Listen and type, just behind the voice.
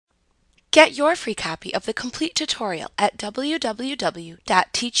Get your free copy of the complete tutorial at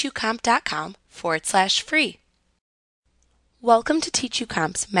www.teachucomp.com/free. Welcome to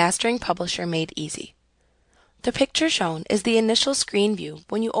TeachUComp's Mastering Publisher Made Easy. The picture shown is the initial screen view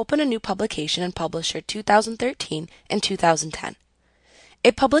when you open a new publication in Publisher 2013 and 2010.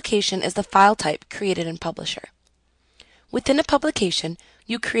 A publication is the file type created in Publisher. Within a publication,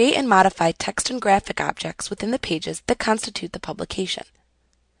 you create and modify text and graphic objects within the pages that constitute the publication.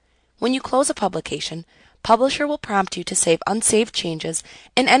 When you close a publication, Publisher will prompt you to save unsaved changes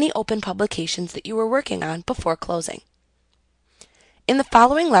in any open publications that you were working on before closing. In the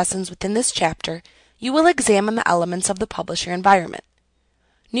following lessons within this chapter, you will examine the elements of the Publisher environment.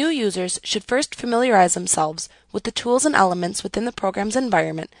 New users should first familiarize themselves with the tools and elements within the program's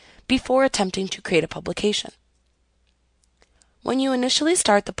environment before attempting to create a publication. When you initially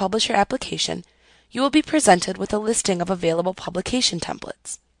start the Publisher application, you will be presented with a listing of available publication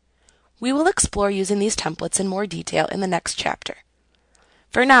templates. We will explore using these templates in more detail in the next chapter.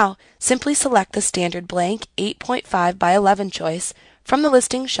 For now, simply select the standard blank 8.5 by 11 choice from the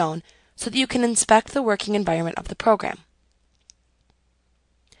listing shown so that you can inspect the working environment of the program.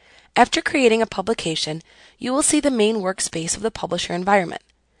 After creating a publication, you will see the main workspace of the Publisher environment.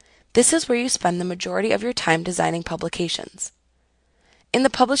 This is where you spend the majority of your time designing publications. In the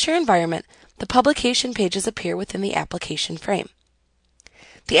Publisher environment, the publication pages appear within the application frame.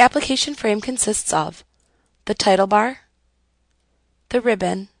 The application frame consists of the title bar, the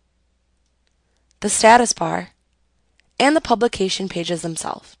ribbon, the status bar, and the publication pages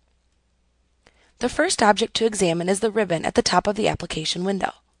themselves. The first object to examine is the ribbon at the top of the application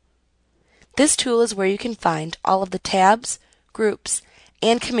window. This tool is where you can find all of the tabs, groups,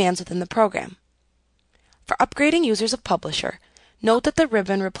 and commands within the program. For upgrading users of Publisher, note that the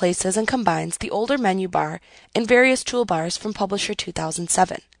ribbon replaces and combines the older menu bar and various toolbars from Publisher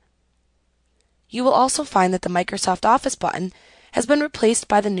 2007. You will also find that the Microsoft Office button has been replaced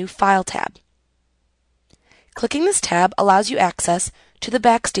by the new File tab. Clicking this tab allows you access to the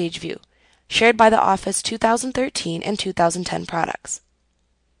Backstage view, shared by the Office 2013 and 2010 products.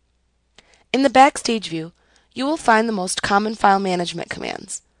 In the Backstage view, you will find the most common file management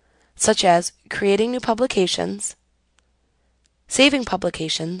commands, such as creating new publications, saving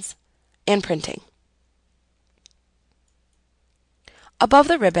publications, and printing. Above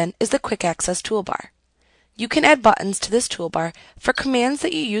the ribbon is the Quick Access toolbar. You can add buttons to this toolbar for commands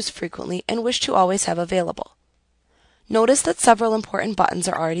that you use frequently and wish to always have available. Notice that several important buttons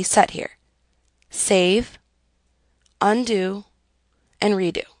are already set here: Save, Undo, and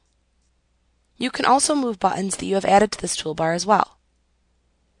Redo. You can also move buttons that you have added to this toolbar as well.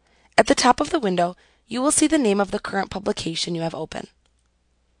 At the top of the window, you will see the name of the current publication you have open.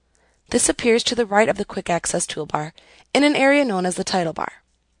 This appears to the right of the Quick Access toolbar in an area known as the title bar.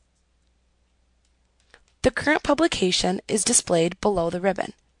 The current publication is displayed below the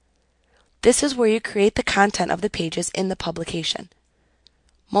ribbon. This is where you create the content of the pages in the publication.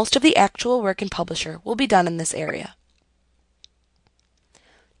 Most of the actual work in Publisher will be done in this area.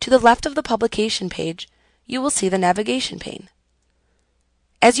 To the left of the publication page, you will see the navigation pane.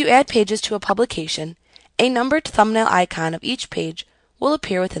 As you add pages to a publication, a numbered thumbnail icon of each page will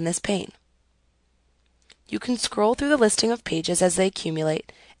appear within this pane. You can scroll through the listing of pages as they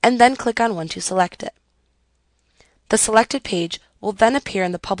accumulate and then click on one to select it. The selected page will then appear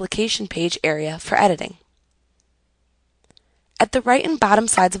in the publication page area for editing. At the right and bottom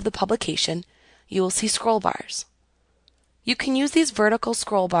sides of the publication, you will see scroll bars. You can use these vertical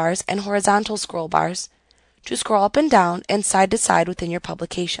scroll bars and horizontal scroll bars to scroll up and down and side to side within your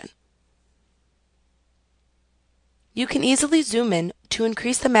publication. You can easily zoom in to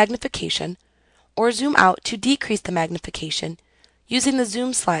increase the magnification or zoom out to decrease the magnification using the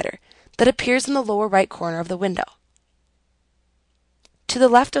zoom slider that appears in the lower right corner of the window. To the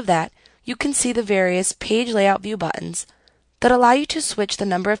left of that, you can see the various page layout view buttons that allow you to switch the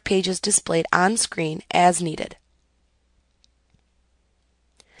number of pages displayed on screen as needed.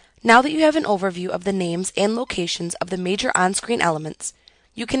 Now that you have an overview of the names and locations of the major on-screen elements,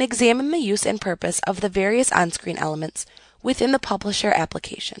 you can examine the use and purpose of the various on-screen elements within the Publisher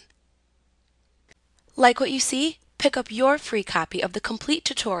application. Like what you see? Pick up your free copy of the complete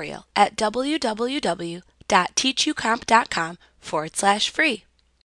tutorial at www.teachucomp.com/free.